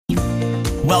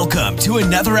Welcome to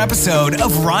another episode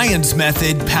of Ryan's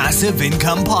Method Passive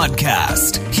Income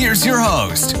Podcast. Here's your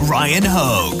host, Ryan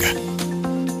Hogue.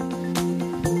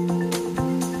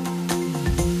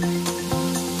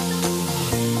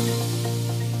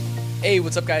 Hey,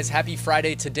 what's up guys? Happy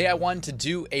Friday. Today I wanted to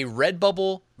do a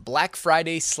Redbubble Black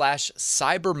Friday /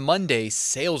 Cyber Monday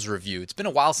sales review. It's been a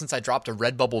while since I dropped a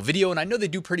Redbubble video, and I know they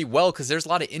do pretty well because there's a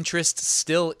lot of interest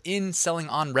still in selling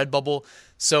on Redbubble.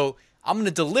 So I'm going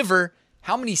to deliver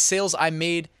how many sales I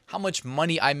made, how much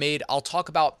money I made. I'll talk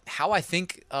about how I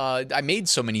think I made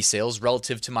so many sales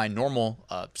relative to my normal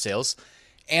sales.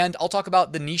 And I'll talk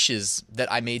about the niches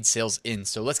that I made sales in.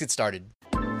 So let's get started.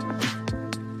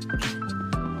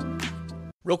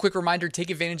 Real quick reminder, take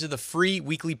advantage of the free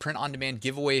weekly print-on-demand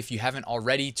giveaway if you haven't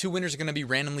already. 2 winners are going to be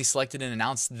randomly selected and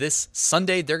announced this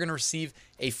Sunday. They're going to receive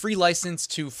a free license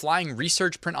to Flying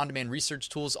Research, print-on-demand research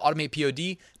tools, Automate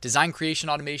POD, design creation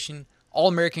automation,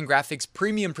 All-American Graphics,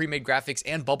 premium pre-made graphics,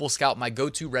 and Bubble Scout, my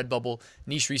go-to Redbubble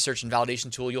niche research and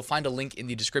validation tool. You'll find a link in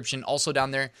the description. Also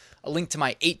down there, a link to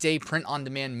my 8-day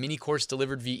print-on-demand mini course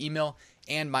delivered via email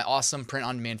and my awesome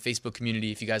print-on-demand Facebook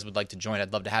community. If you guys would like to join,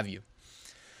 I'd love to have you.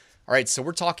 All right, so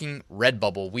we're talking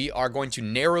Redbubble. We are going to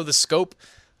narrow the scope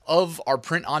of our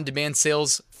print-on-demand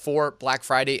sales for Black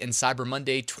Friday and Cyber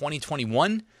Monday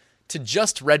 2021 to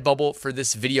just Redbubble for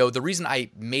this video. The reason I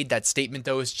made that statement,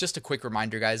 though, is just a quick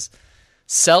reminder, guys.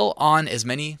 Sell on as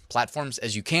many platforms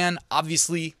as you can.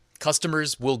 Obviously,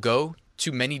 customers will go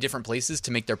to many different places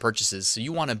to make their purchases. So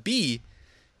you want to be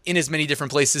in as many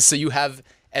different places so you have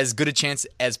as good a chance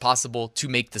as possible to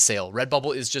make the sale.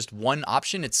 Redbubble is just one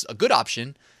option. It's a good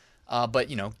option. But,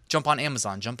 jump on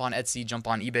Amazon, jump on Etsy, jump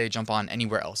on eBay, jump on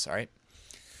anywhere else, all right?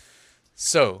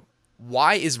 So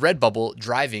why is Redbubble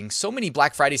driving so many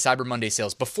Black Friday, Cyber Monday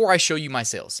sales? Before I show you my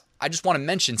sales, I just want to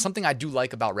mention something I do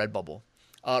like about Redbubble.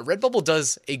 Redbubble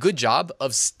does a good job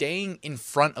of staying in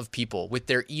front of people with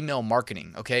their email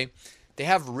marketing, okay? They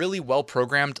have really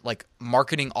well-programmed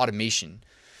marketing automation.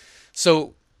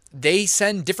 So they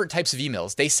send different types of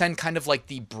emails. They send kind of like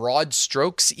the broad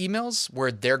strokes emails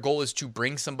where their goal is to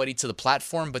bring somebody to the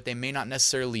platform, but they may not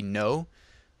necessarily know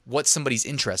what somebody's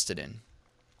interested in.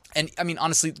 And I mean,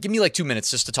 honestly, give me 2 minutes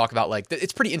just to talk about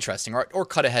it's pretty interesting, or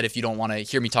cut ahead if you don't want to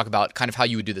hear me talk about kind of how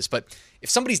you would do this. But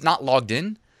if somebody's not logged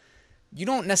in, you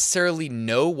don't necessarily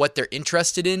know what they're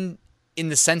interested in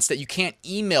the sense that you can't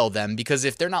email them, because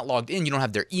if they're not logged in, you don't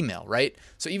have their email, right?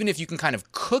 So even if you can kind of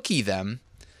cookie them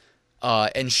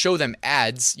and show them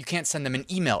ads, you can't send them an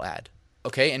email ad,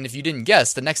 okay? And if you didn't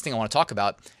guess, the next thing I want to talk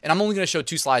about, and I'm only going to show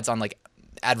 2 slides on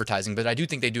advertising, but I do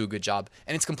think they do a good job,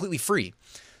 and it's completely free.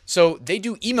 So they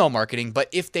do email marketing, but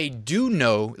if they do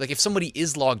know, if somebody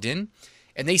is logged in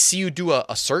and they see you do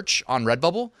a search on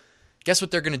Redbubble, guess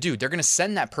what they're going to do? They're going to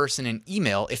send that person an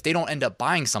email if they don't end up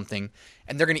buying something,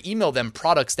 and they're going to email them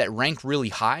products that rank really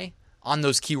high on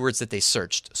those keywords that they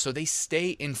searched. So they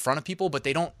stay in front of people, but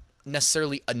they don't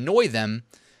necessarily annoy them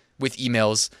with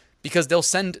emails, because they'll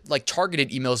send targeted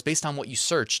emails based on what you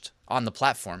searched on the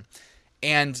platform.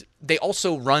 And they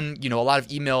also run, a lot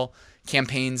of email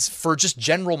campaigns for just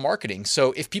general marketing.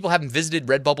 So if people haven't visited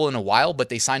Redbubble in a while, but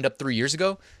they signed up 3 years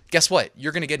ago, guess what?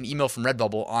 You're going to get an email from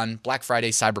Redbubble on Black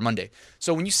Friday, Cyber Monday.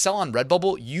 So when you sell on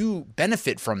Redbubble, you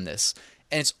benefit from this,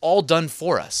 and it's all done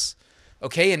for us.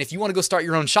 Okay, and if you want to go start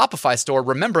your own Shopify store,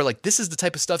 remember, this is the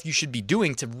type of stuff you should be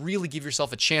doing to really give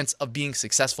yourself a chance of being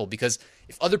successful. Because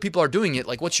if other people are doing it,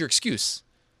 what's your excuse?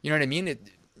 You know what I mean?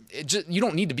 You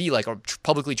don't need to be a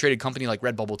publicly traded company like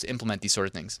Redbubble to implement these sort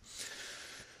of things.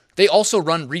 They also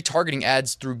run retargeting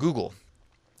ads through Google.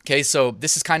 Okay, so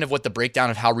this is kind of what the breakdown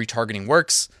of how retargeting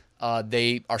works.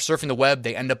 They are surfing the web.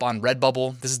 They end up on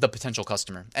Redbubble. This is the potential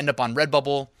customer. End up on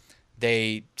Redbubble.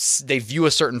 They view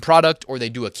a certain product, or they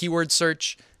do a keyword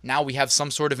search. Now we have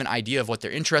some sort of an idea of what they're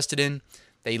interested in.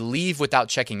 They leave without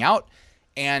checking out.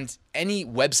 And any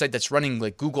website that's running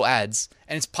Google ads,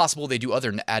 and it's possible they do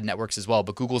other ad networks as well,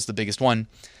 but Google's the biggest one.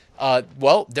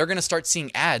 They're going to start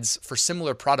seeing ads for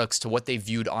similar products to what they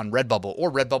viewed on Redbubble. Or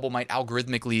Redbubble might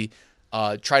algorithmically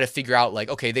try to figure out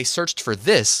okay, they searched for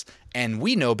this, and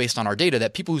we know based on our data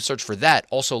that people who search for that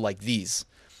also like these.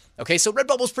 Okay, so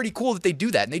Redbubble's pretty cool that they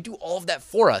do that, and they do all of that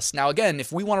for us. Now, again,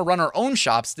 if we want to run our own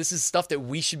shops, this is stuff that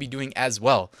we should be doing as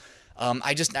well.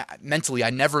 I just mentally, I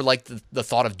never liked the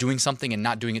thought of doing something and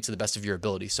not doing it to the best of your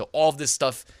ability. So all of this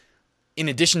stuff, in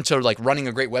addition to running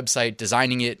a great website,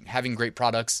 designing it, having great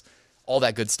products, all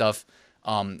that good stuff,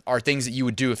 are things that you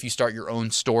would do if you start your own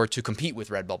store to compete with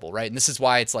Redbubble, right? And this is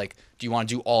why it's do you want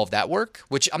to do all of that work?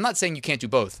 Which I'm not saying you can't do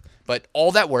both, but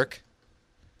all that work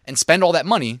and spend all that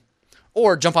money,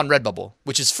 or jump on Redbubble,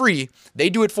 which is free. They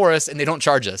do it for us and they don't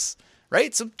charge us,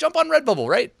 right? So jump on Redbubble,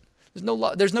 right?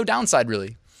 There's no downside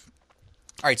really.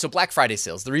 All right, so Black Friday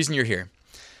sales, the reason you're here.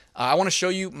 I want to show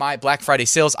you my Black Friday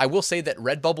sales. I will say that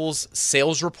Redbubble's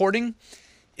sales reporting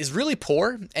is really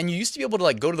poor, and you used to be able to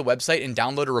like go to the website and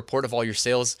download a report of all your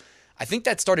sales. I think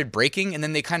that started breaking, and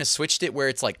then they kind of switched it where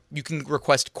it's like you can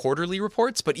request quarterly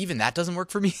reports, but even that doesn't work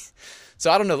for me.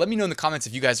 So I don't know. Let me know in the comments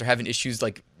if you guys are having issues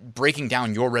like breaking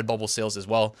down your Redbubble sales as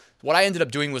well. What I ended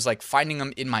up doing was like finding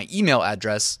them in my email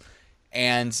address,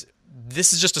 and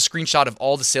this is just a screenshot of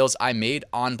all the sales I made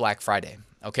on Black Friday.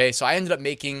 Okay, so I ended up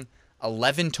making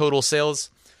 11 total sales,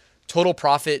 total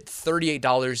profit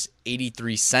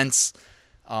 $38.83.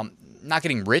 Not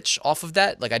getting rich off of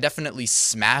that. Like I definitely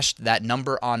smashed that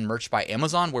number on Merch by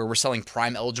Amazon, where we're selling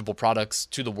Prime eligible products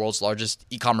to the world's largest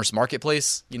e-commerce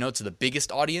marketplace, to the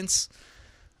biggest audience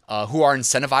who are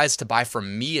incentivized to buy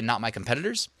from me and not my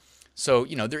competitors. So,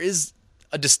 there is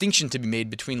a distinction to be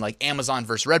made between like Amazon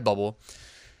versus Redbubble.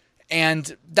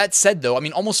 And that said, though, I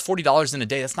mean, almost $40 in a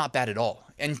day, that's not bad at all.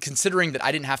 And considering that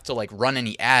I didn't have to like run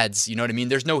any ads, you know what I mean?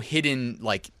 There's no hidden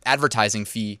like advertising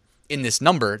fee in this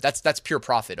number. That's pure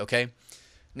profit, okay?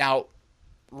 Now,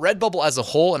 Redbubble as a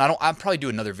whole, and I'll probably do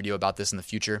another video about this in the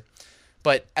future,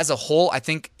 but as a whole, I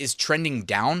think is trending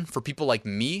down for people like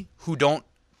me who don't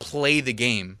play the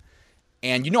game.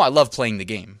 And I love playing the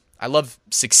game. I love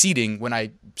succeeding when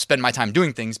I spend my time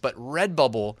doing things, but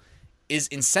Redbubble is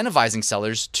incentivizing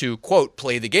sellers to, quote,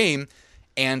 play the game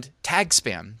and tag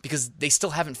spam because they still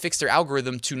haven't fixed their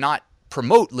algorithm to not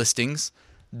promote listings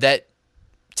that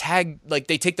tag, like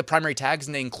they take the primary tags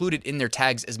and they include it in their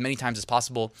tags as many times as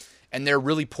possible. And their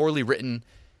really poorly written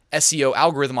SEO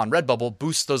algorithm on Redbubble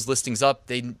boosts those listings up.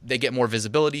 They get more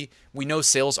visibility. We know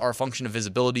sales are a function of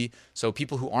visibility. So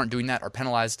people who aren't doing that are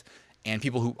penalized and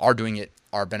people who are doing it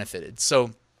are benefited.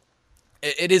 So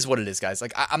it is what it is, guys.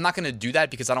 Like I'm not going to do that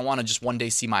because I don't want to just one day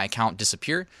see my account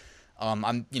disappear.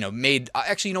 I'm,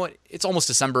 actually, you know what? It's almost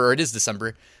December, or it is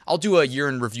December. I'll do a year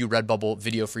in review Redbubble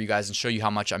video for you guys and show you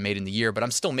how much I made in the year, but I'm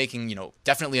still making,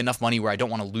 definitely enough money where I don't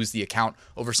want to lose the account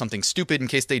over something stupid in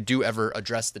case they do ever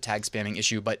address the tag spamming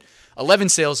issue. But 11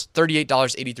 sales,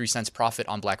 $38.83 profit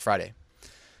on Black Friday.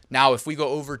 Now, if we go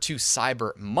over to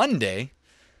Cyber Monday,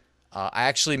 I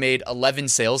actually made 11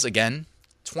 sales again,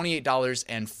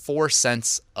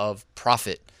 $28.04 of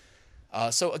profit.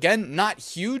 So again, not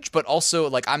huge, but also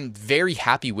like I'm very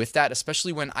happy with that,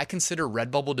 especially when I consider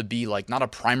Redbubble to be like not a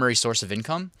primary source of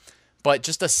income, but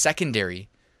just a secondary.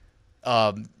 You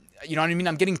know what I mean?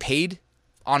 I'm getting paid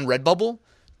on Redbubble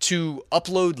to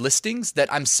upload listings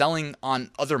that I'm selling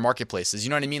on other marketplaces. You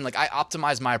know what I mean? Like I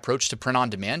optimize my approach to print on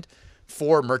demand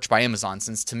for Merch by Amazon,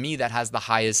 since to me that has the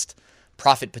highest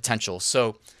profit potential.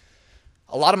 So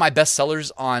a lot of my best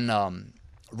sellers on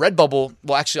Redbubble,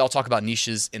 well, actually, I'll talk about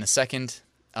niches in a second.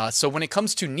 So when it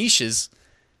comes to niches,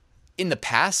 in the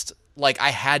past, like I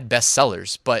had best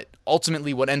sellers, but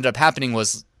ultimately what ended up happening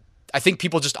was I think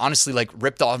people just honestly like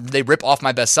rip off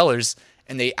my best sellers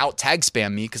and they out tag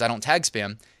spam me because I don't tag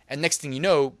spam. And next thing you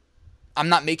know, I'm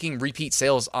not making repeat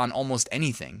sales on almost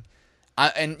anything.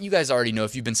 And you guys already know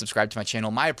if you've been subscribed to my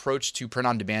channel, my approach to print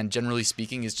on demand, generally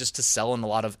speaking, is just to sell in a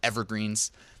lot of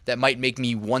evergreens that might make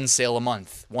me one sale a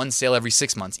month, one sale every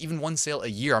 6 months, even one sale a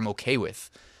year I'm okay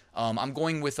with. I'm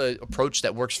going with an approach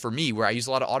that works for me where I use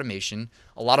a lot of automation,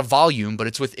 a lot of volume, but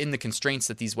it's within the constraints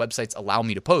that these websites allow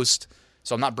me to post.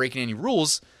 So I'm not breaking any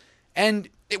rules. And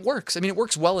it works. I mean, it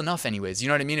works well enough anyways. You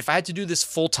know what I mean? If I had to do this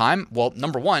full time, well,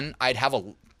 number one, I'd have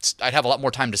a lot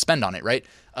more time to spend on it, right?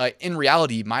 In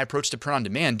reality, my approach to print on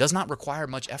demand does not require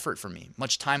much effort from me,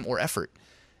 much time or effort.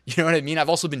 You know what I mean? I've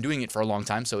also been doing it for a long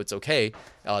time, so it's okay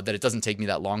that it doesn't take me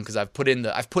that long because I've put in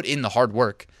the hard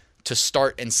work to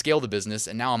start and scale the business,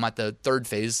 and now I'm at the third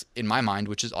phase in my mind,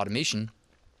 which is automation.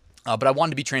 But I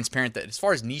wanted to be transparent that as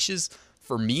far as niches,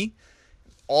 for me,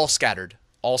 all scattered,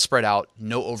 all spread out,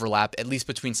 no overlap, at least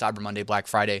between Cyber Monday, Black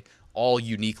Friday, all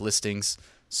unique listings.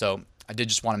 So I did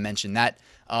just want to mention that.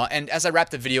 And as I wrap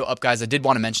the video up, guys, I did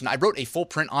want to mention I wrote a full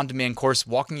print on demand course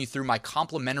walking you through my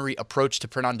complimentary approach to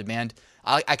print on demand.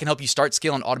 I can help you start,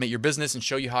 scale, and automate your business and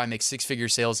show you how I make six-figure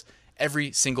sales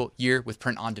every single year with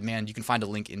print on demand. You can find a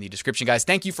link in the description, guys.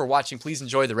 Thank you for watching. Please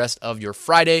enjoy the rest of your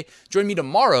Friday. Join me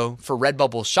tomorrow for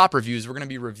Redbubble shop reviews. We're going to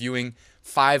be reviewing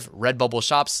 5 Redbubble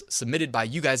shops submitted by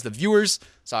you guys, the viewers.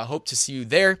 So I hope to see you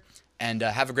there, and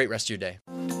have a great rest of your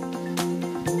day.